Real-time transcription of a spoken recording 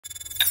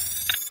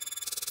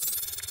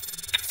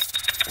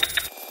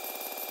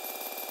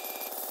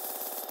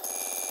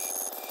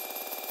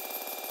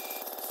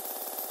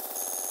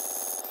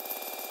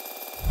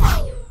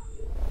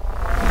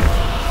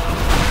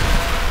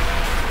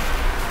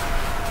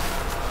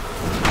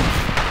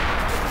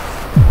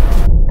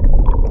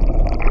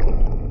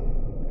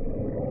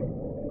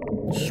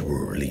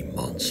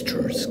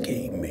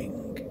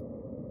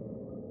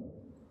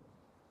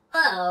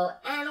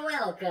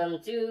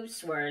welcome to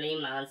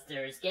Swirly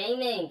Monsters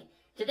Gaming.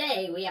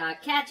 Today we are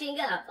catching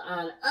up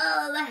on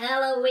all the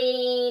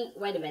Halloween...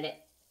 Wait a minute.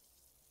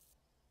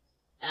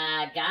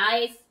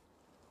 Guys?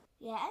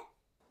 Yeah?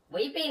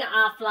 We've been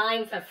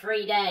offline for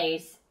 3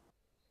 days.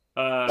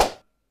 What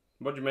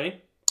do you mean?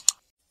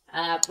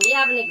 We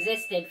haven't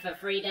existed for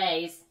 3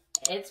 days.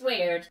 It's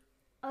weird.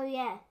 Oh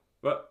yeah.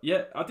 But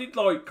yeah, I did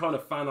like kind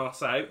of fan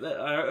us out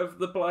of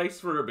the place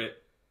for a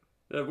bit.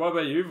 What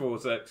about you,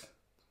 Vortex?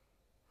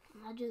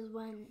 I just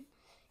went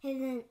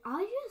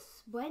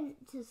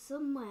to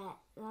somewhere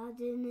that I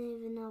didn't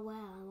even know where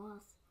I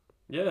was.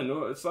 Yeah,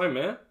 no, same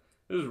here.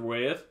 It was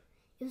weird.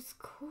 It was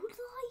called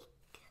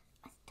like,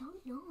 I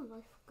don't know,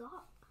 I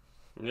forgot.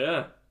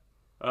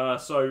 Yeah.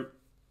 So,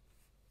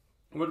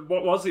 what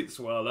was it,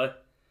 Swirly?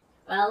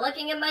 Well,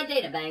 looking at my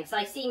databanks,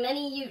 I see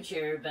many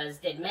YouTubers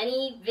did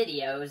many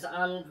videos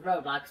on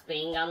Roblox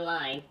being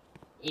online,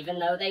 even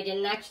though they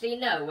didn't actually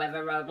know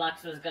whether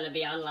Roblox was going to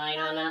be online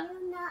or not.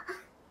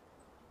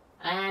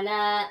 And,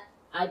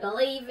 I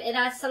believe it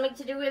has something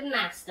to do with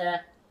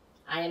Master.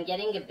 I am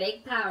getting a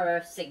big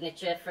power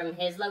signature from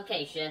his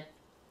location.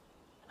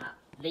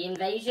 The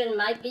invasion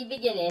might be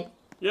beginning.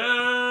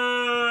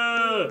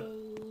 Yeah!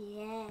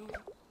 Yeah.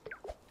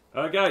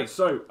 Okay,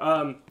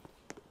 so,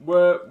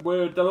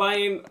 we're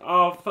delaying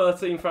our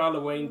 13th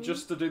Halloween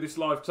just to do this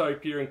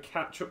Livetopia and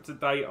catch up to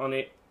date on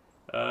it.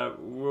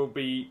 We'll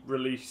be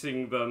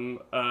releasing them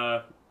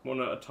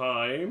one at a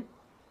time,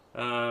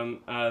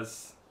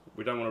 as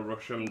we don't want to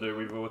rush them, do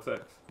we,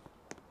 Vortex?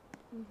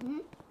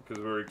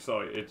 Because we're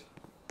excited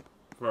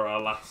for our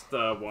last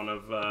one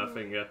of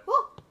Finger.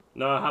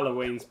 No,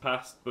 Halloween's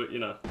passed, but you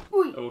know,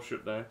 all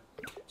shut down.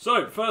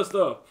 So, first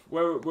up,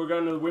 we're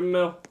going to the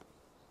Windmill.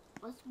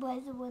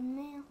 Where's the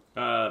Windmill?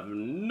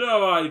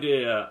 No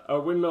idea.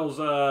 Windmill's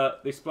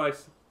this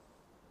place.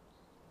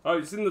 Oh,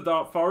 it's in the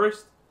dark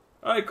forest.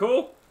 Hey,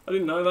 cool. I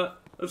didn't know that.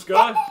 Let's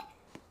go.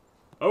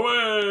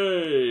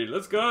 Away!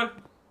 Let's go.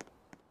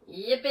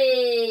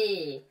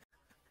 Yippee!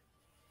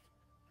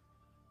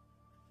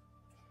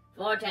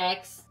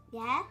 Vortex.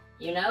 Yeah?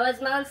 You know,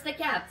 as Monster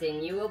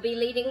Captain, you will be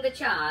leading the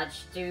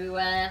charge to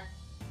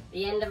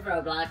the end of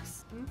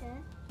Roblox.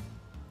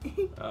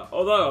 Okay.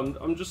 Although,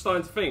 I'm just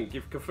starting to think,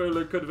 if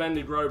Cthulhu could have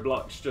ended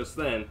Roblox just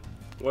then,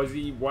 was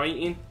he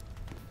waiting?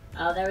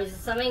 Oh, there is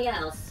something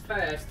else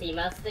first he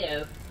must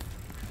do.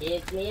 He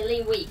is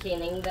merely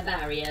weakening the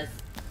barriers.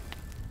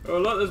 Oh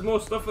look, there's more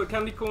stuff at the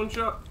candy corn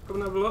shop. Come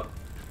and have a look.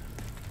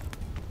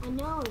 I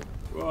know.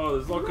 Whoa,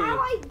 there's like Now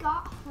a... I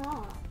got hurt. I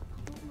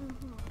don't know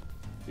how.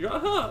 You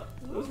got hurt?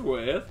 That's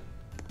weird.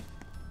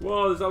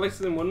 Whoa, there's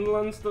Alice in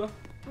Wonderland stuff.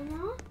 I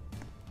know.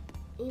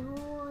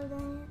 Evil there,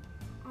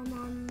 and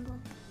then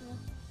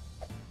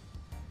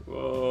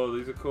Whoa,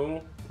 these are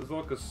cool. There's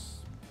like a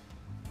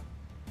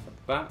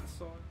bat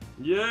sign.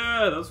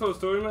 Yeah, that's what I was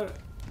talking about.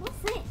 what's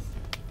this?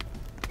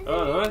 Is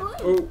Oh, it no.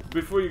 blue? Oh,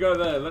 before you go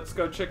there, let's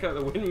go check out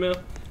the windmill.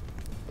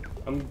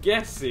 I'm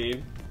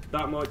guessing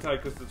that might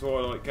take us to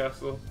Twilight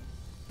Castle.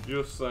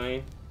 Just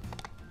saying.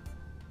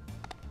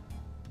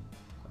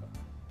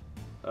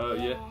 Oh,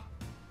 yeah.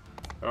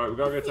 Alright, we've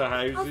got to go to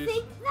I houses.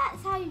 think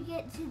that's how you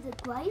get to the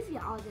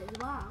graveyard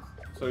as well.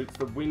 So it's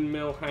the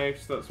windmill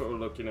house, that's what we're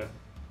looking at.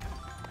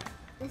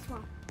 This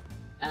one.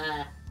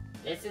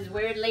 This is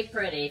weirdly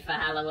pretty for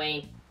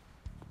Halloween.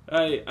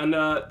 Hey, and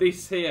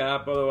this here,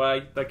 by the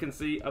way, they can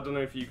see, I don't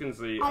know if you can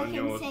see it on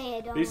yours. I can see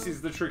it. This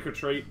is the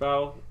trick-or-treat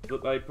bell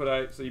that they put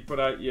out. So you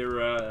put out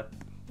your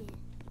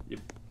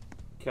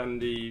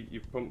candy,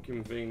 your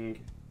pumpkin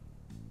thing,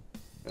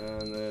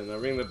 and then I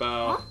ring the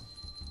bell. Huh?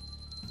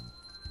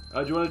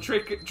 Oh, do you want to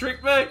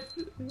trick me? Okay.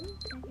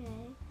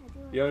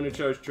 The owner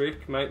chose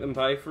trick, make them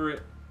pay for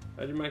it.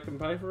 How do you make them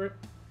pay for it?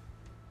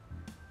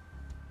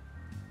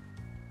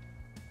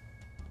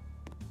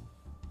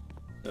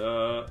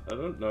 I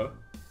don't know.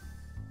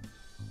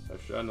 I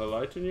shine the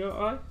light in your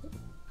eye?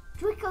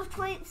 Trick or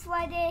treat's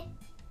ready.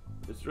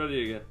 It's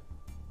ready again.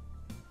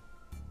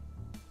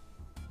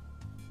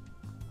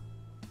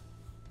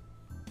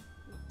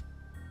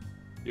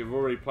 You've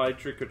already played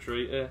trick or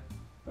treat here.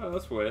 Oh,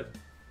 that's weird.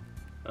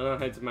 I don't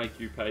know how to make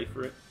you pay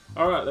for it.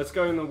 Alright, let's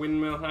go in the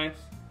windmill house.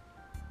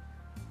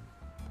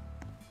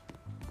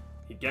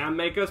 He can't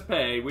make us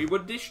pay, we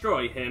would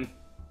destroy him.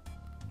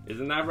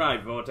 Isn't that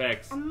right,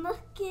 Vortex? I'm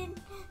looking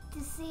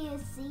to see a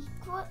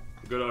secret.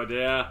 Good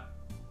idea.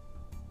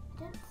 I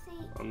don't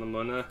see. On the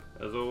money,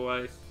 as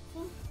always.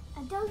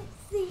 I don't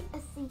see a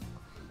secret.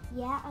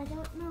 Yeah, I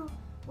don't know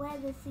where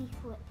the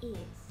secret is.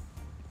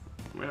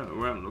 We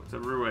haven't looked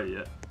everywhere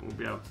yet. We'll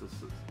be able to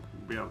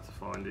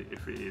find it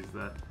if it is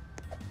there.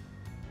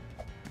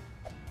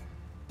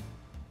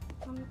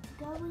 I'm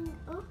going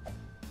up.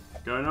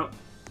 Going up?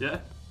 Yeah.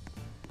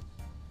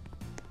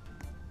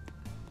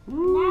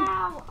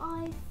 Now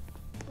I've.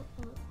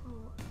 Oh,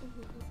 is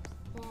it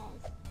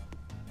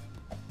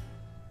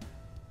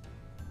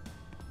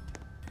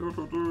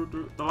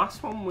upstairs? The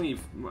last one we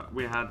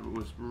had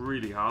was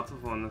really hard to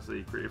find the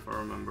secret, if I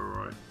remember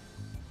right.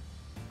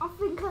 I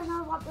think I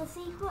know what the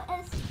secret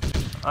is.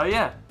 Oh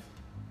yeah.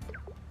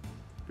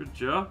 Good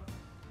job.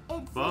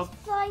 It's Bob? this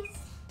place.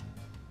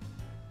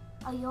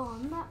 Are you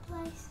on that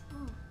place?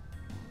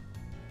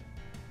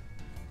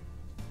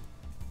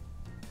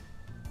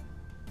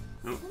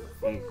 Oh,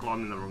 I'm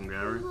climbing the wrong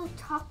area. On the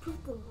top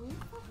of the roof,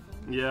 I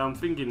think. Yeah, I'm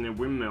thinking the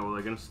windmill,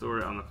 they're going to store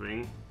it on the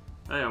thing.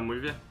 Hey, I'm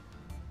with you.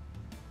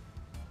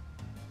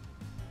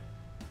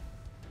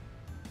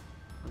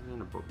 I'm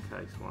in a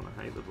bookcase one.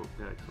 I hate the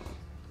bookcase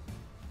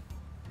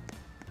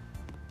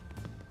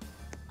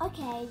one.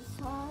 Okay,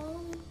 so...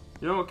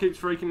 You know what keeps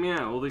freaking me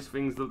out? All these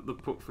things that they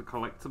put for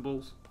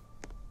collectibles.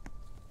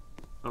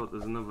 Oh,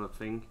 there's another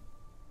thing.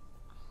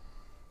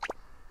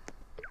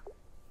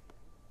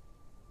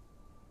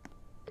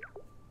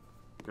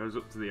 Goes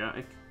up to the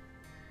attic.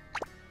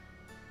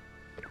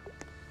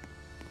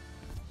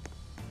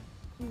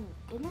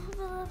 Gonna have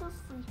a little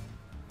sleep.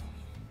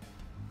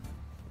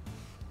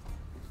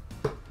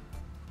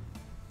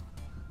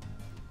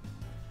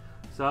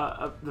 So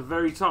at the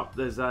very top,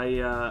 there's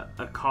a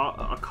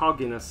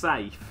cog in a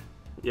safe.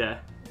 Yeah.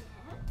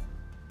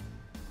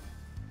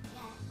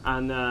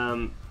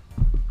 And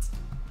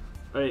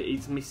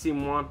it's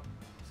missing one,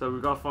 so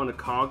we've got to find a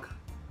cog.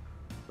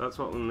 That's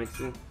what we're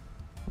missing.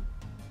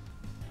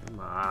 Come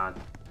on.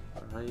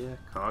 Where are you,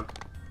 cog?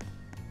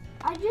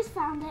 I just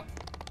found it.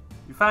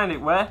 You found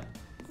it where?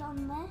 It's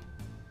on there.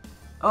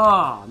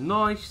 Oh,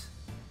 nice.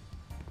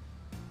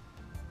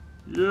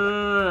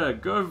 Yeah,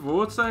 go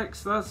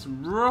Vortex. That's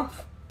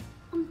rough.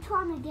 I'm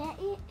trying to get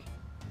it.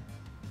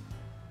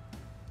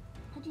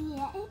 How do you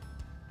get it?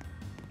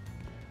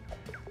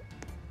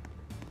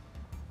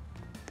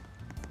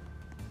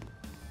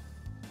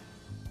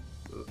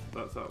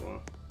 That's that one.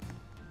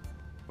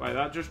 Wait,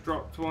 that just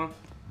dropped one.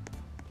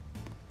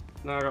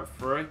 Now I got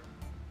 3.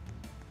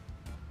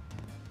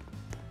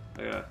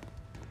 Okay.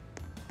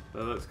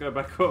 So let's go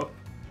back up.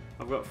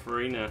 I've got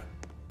 3 now.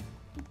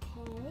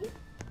 Okay.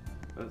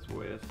 That's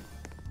weird.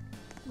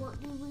 What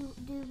do we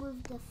do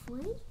with the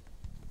 3?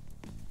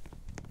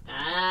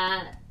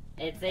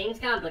 It seems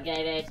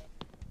complicated.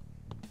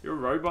 You're a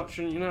robot,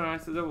 shouldn't you know how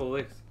to do all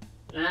this?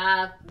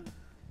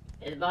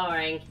 It's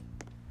boring.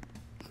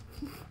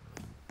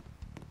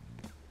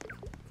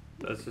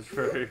 That's just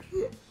true.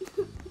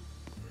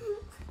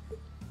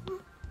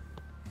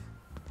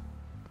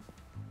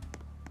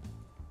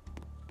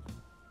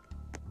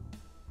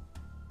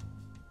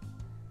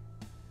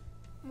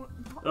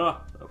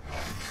 Ah,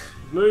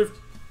 moved.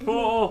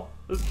 Portal.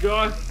 Let's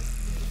go.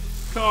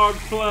 Cog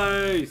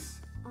place.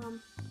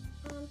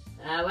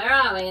 Where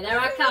are we? There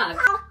are cogs.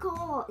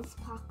 Parkour. It's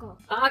parkour.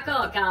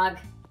 Parkour, cog.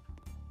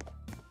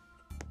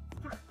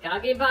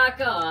 Coggy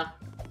parkour.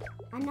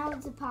 I know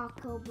it's a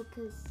parkour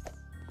because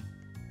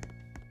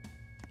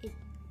it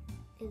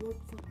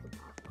looks like a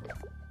parkour.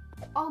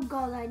 Oh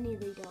god, I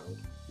nearly died.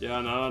 Yeah,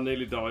 I know. I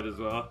nearly died as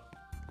well.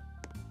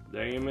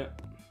 Damn it.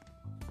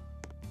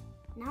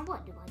 Now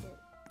what do I do?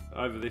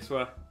 Over this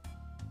way.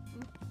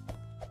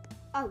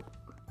 Oh.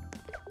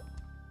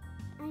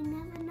 I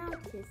never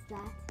noticed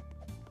that.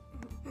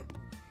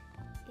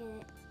 Get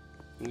it.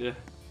 Yeah.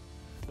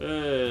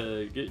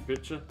 Hey, get your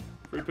picture.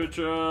 Free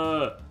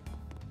picture.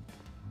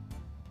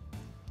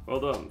 Well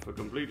done for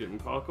completing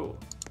parkour.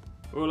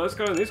 Oh, let's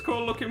go in this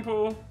cool looking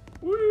pool.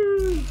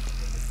 Woo!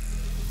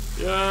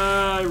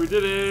 Yay, we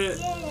did it.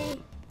 Yay.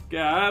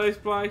 Get out of this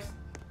place.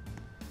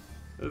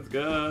 Let's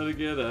go to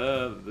get out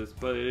of this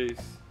place.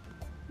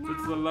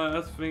 It's the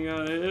last thing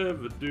I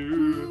ever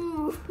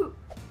do. Ooh.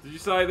 Did you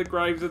say the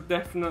graves are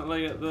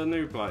definitely at the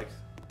new place?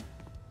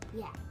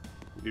 Yeah.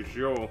 You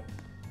sure?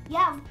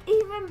 Yeah, I've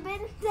even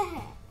been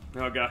there.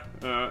 Okay,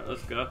 alright,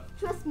 let's go.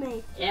 Trust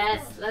me.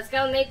 Yes, let's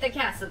go meet the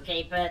castle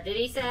keeper. Did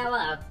he say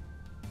hello?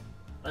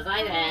 Was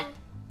I there?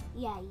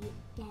 Yeah.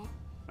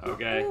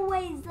 Okay. You're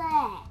always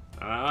there.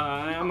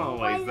 I am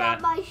always there.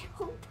 at my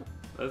shoulder.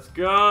 Let's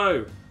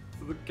go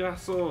to the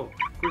castle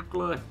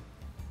quickly.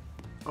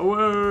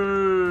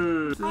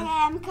 Away!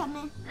 I am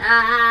coming.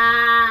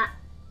 I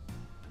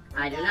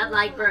do not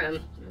like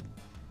broom.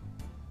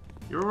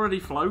 You're already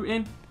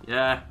floating?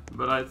 Yeah,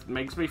 but it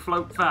makes me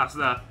float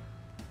faster.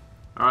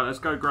 Alright, let's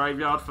go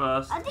graveyard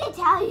first. I did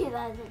tell you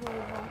that it's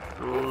over.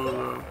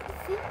 Whoa.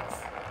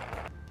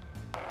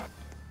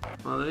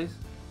 What are these?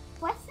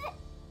 What's it?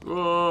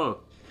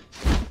 Whoa!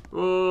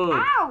 Whoa!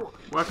 Ow!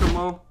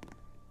 Whack-a-mole.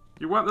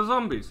 You whack the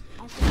zombies?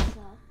 I think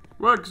so.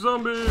 Whack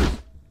zombies!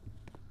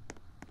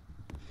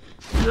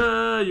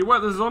 Yeah, you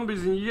whack the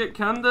zombies and you get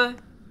candy?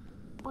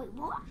 Wait,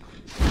 what?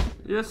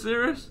 Yeah,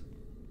 serious?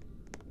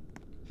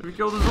 Have you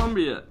killed a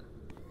zombie yet?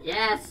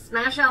 Yes,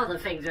 smash all the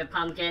things with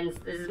pumpkins.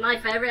 This is my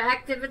favourite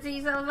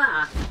activity so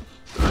far.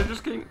 Did I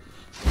just keep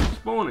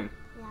spawning?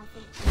 Yeah, I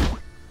think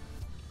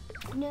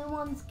so. New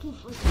ones keep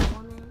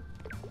respawning.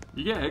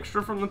 You get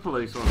extra from the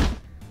police one.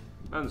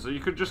 And so you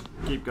could just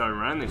keep going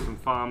around this and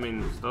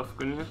farming stuff,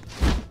 couldn't you?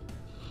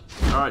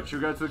 Alright, should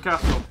we go to the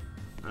castle?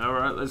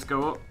 Alright, let's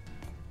go up.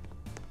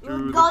 We're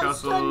To the ghost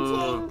castle.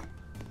 hunting.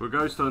 We're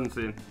ghost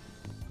hunting.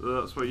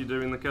 So that's what you do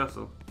in the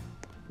castle.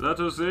 Let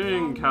us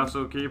in,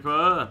 castle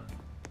keeper.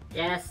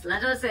 Yes,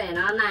 let us in,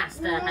 our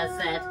master has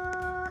said.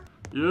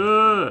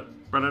 Yeah.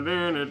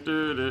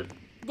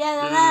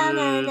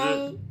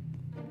 Da-da-da-da-da.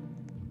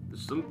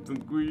 There's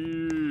something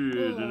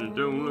weird and it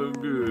don't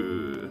look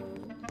good.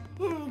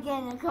 Who's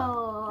gonna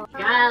call?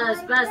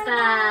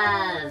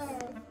 Ghostbusters!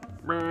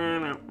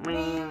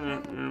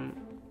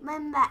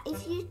 Remember,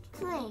 if you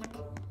click,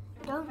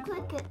 don't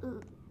click it.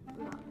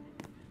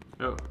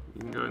 Oh, you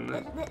can go in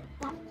there.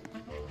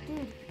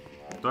 Dude.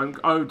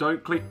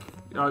 Don't click.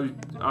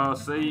 Oh,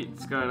 see,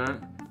 it's going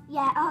out.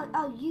 Yeah,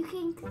 you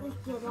can click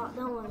it, not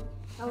no one.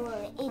 Don't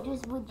worry, it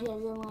just would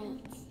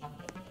generate.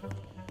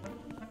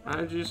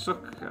 How do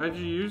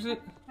you use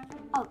it?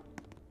 Oh.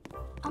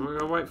 We're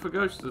gonna wait for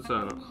ghosts to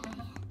turn up.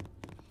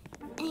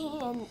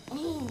 And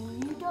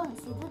you don't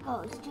see the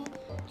ghost.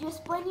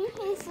 Just when you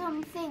hear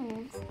some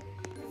things,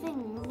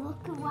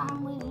 look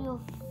around with your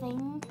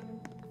thing.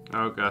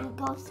 Okay. The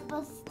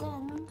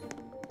Ghostbuster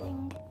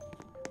thing.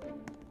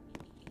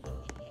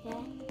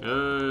 Yeah.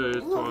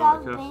 It's Look, Twilight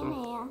I've been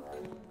Castle. here.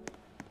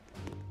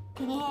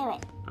 Can you hear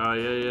it? Oh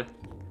yeah.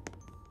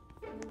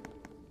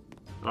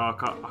 Oh,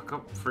 I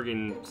got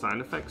friggin' sound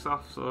effects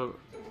off, so.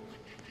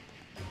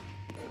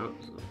 Oh,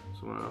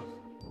 someone else.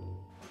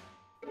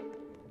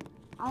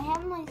 I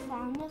have my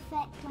sound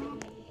effect on.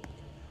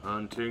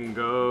 Hunting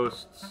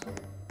ghosts.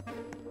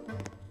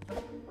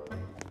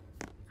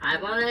 I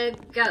want a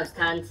ghost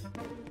hunt.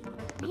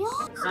 Yeah.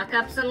 Suck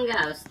up some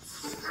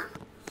ghosts.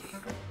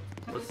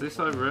 What's this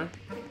over here?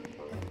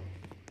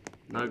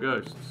 No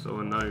ghosts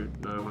or no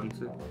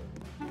hunting.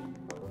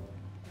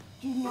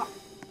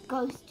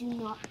 Ghosts do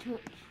not touch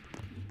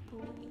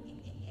people.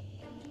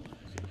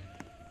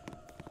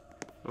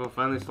 Oh, I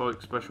found this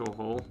like special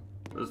hall.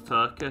 There's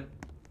turkey.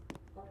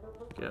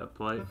 Get a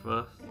plate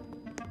first.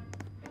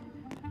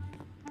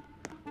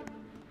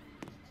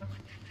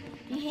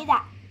 Do you hear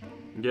that?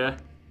 Yeah.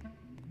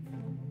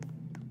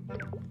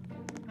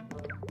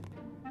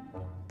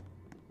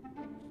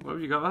 What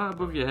have you got that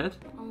above your head?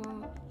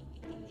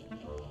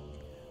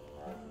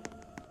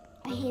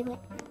 I hear it.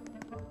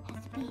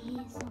 Has to be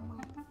here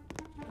somewhere.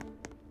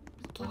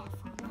 Be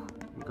careful now.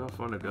 You gotta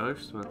find a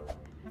ghost, man.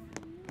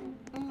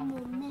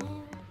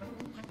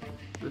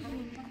 This?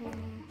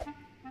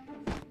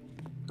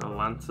 A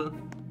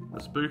lantern? A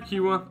spooky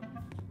one?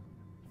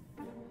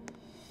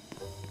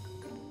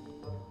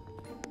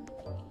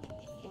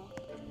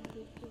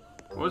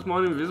 Why is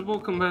mine invisible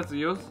compared to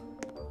yours?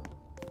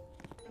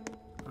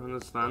 I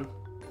understand.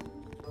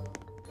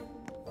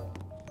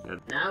 Yeah.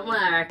 Don't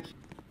work.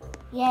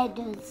 Yeah, it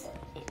does.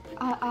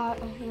 I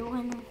hear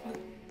one of it.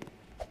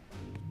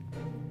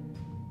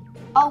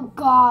 Oh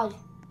God!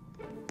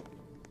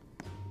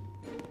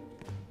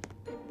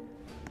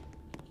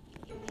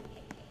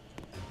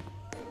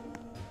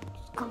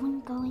 Just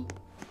going.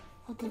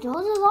 Oh, the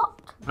doors are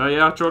locked. Oh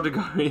yeah, I tried to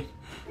go in.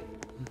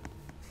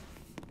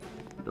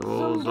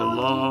 Doors Some are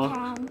doors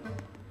locked. you can.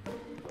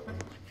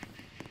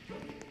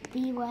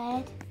 Be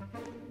weird.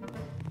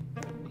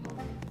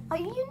 Are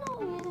you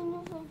not using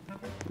nothing?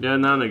 Yeah,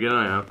 now and again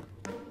I am.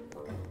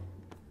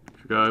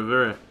 Should go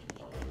over here.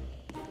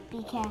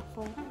 Be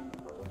careful.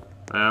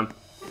 I am.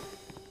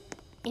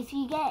 If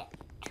you get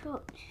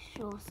touched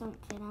or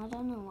something, I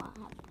don't know what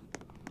happened.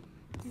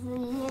 Does the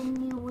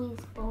enemy always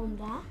spawn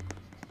back?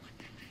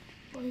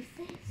 What is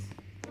this?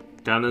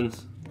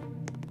 Cannons.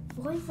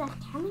 What is that,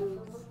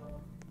 cannons?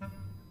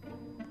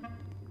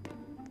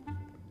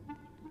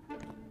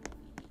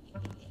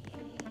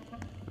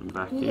 And Do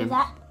you hear vacuums.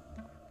 that?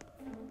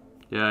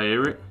 Yeah, I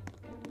hear it.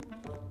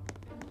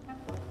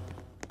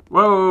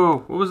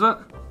 Whoa! What was that?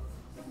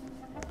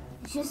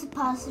 It's just a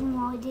person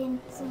riding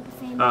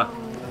something. Ah.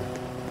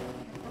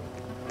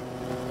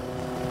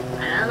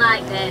 I don't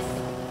like this.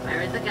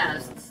 Where are the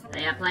ghosts?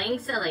 They are playing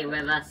silly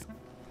with us.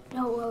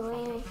 Don't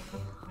worry,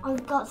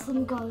 I've got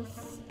some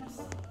ghosts.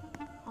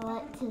 I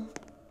like to.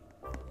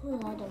 I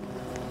don't know.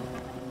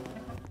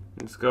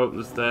 Let's go up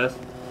the stairs.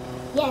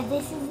 Yeah,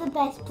 this is the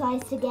best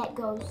place to get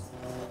ghosts.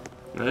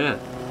 Oh yeah.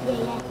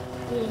 Yeah.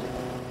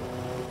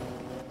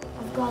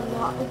 I've got a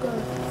lot of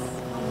ghosts.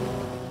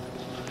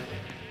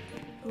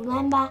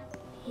 Remember?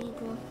 Here you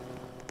go.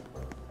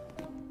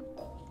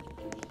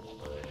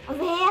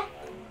 Over here.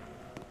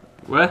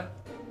 Where?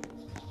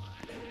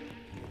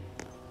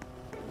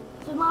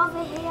 Some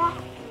over here.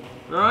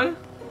 Where are you?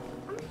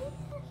 I'm here.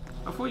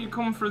 I thought you'd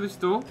come through this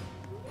door.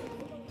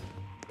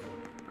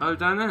 Oh,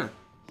 down there?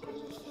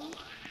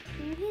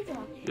 Can you hear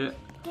that? Yeah.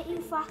 Get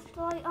your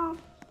flashlight on.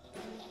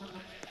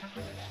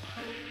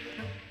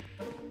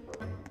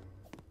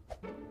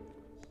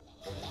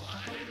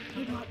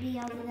 He might be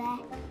over there.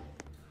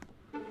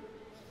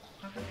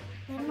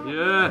 There might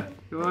Yeah.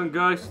 Come on,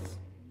 ghosts.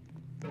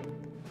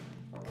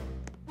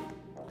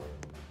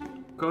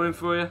 Coming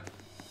for you.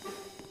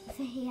 be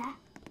over here.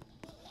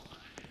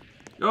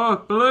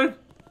 Oh, balloon.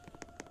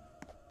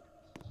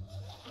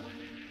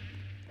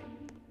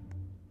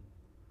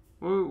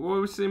 Why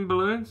are we seeing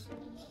balloons?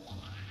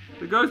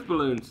 The ghost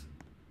balloons.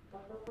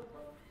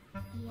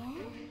 Yeah.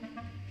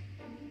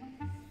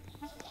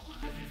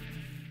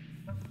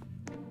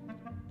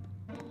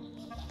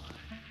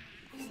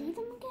 See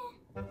them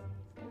again?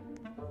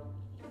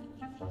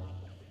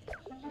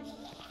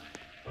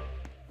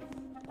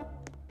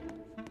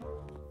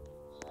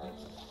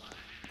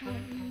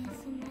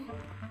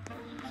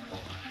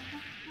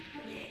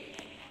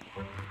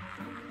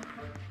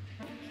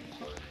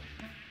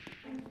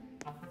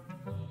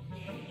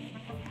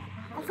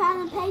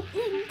 a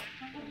painting.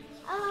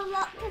 I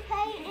unlocked a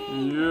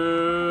painting.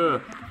 Yeah.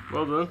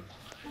 Well done.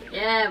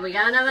 Yeah, we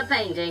got another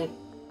painting.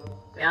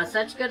 We are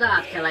such good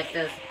art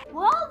collectors.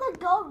 Where are the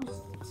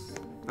ghosts?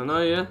 I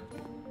know, yeah.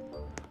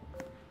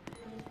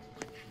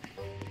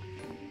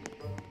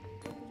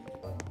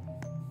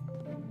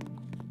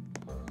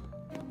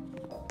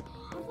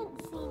 I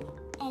haven't seen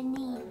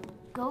any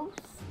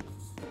ghosts.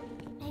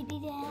 Maybe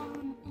they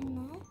aren't in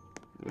there.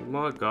 Oh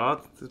my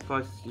God, this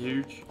place is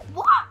huge.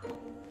 What?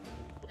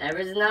 There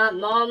is not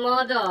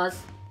more doors.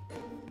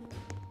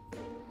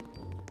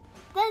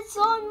 There's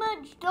so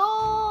much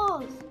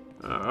doors.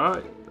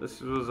 Alright, this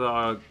was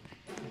our,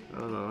 I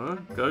don't know,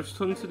 ghost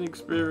hunting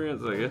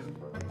experience, I guess.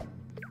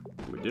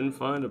 We didn't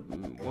find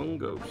one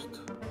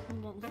ghost.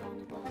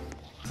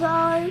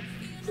 So,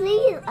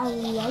 please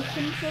like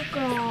and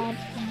subscribe.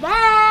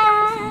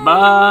 Bye!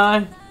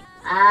 Bye!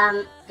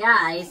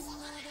 Guys,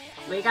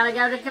 we gotta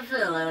go to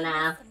Cthulhu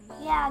now.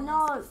 Yeah,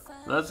 no.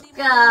 Let's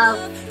Go!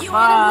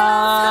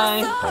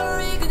 Bye!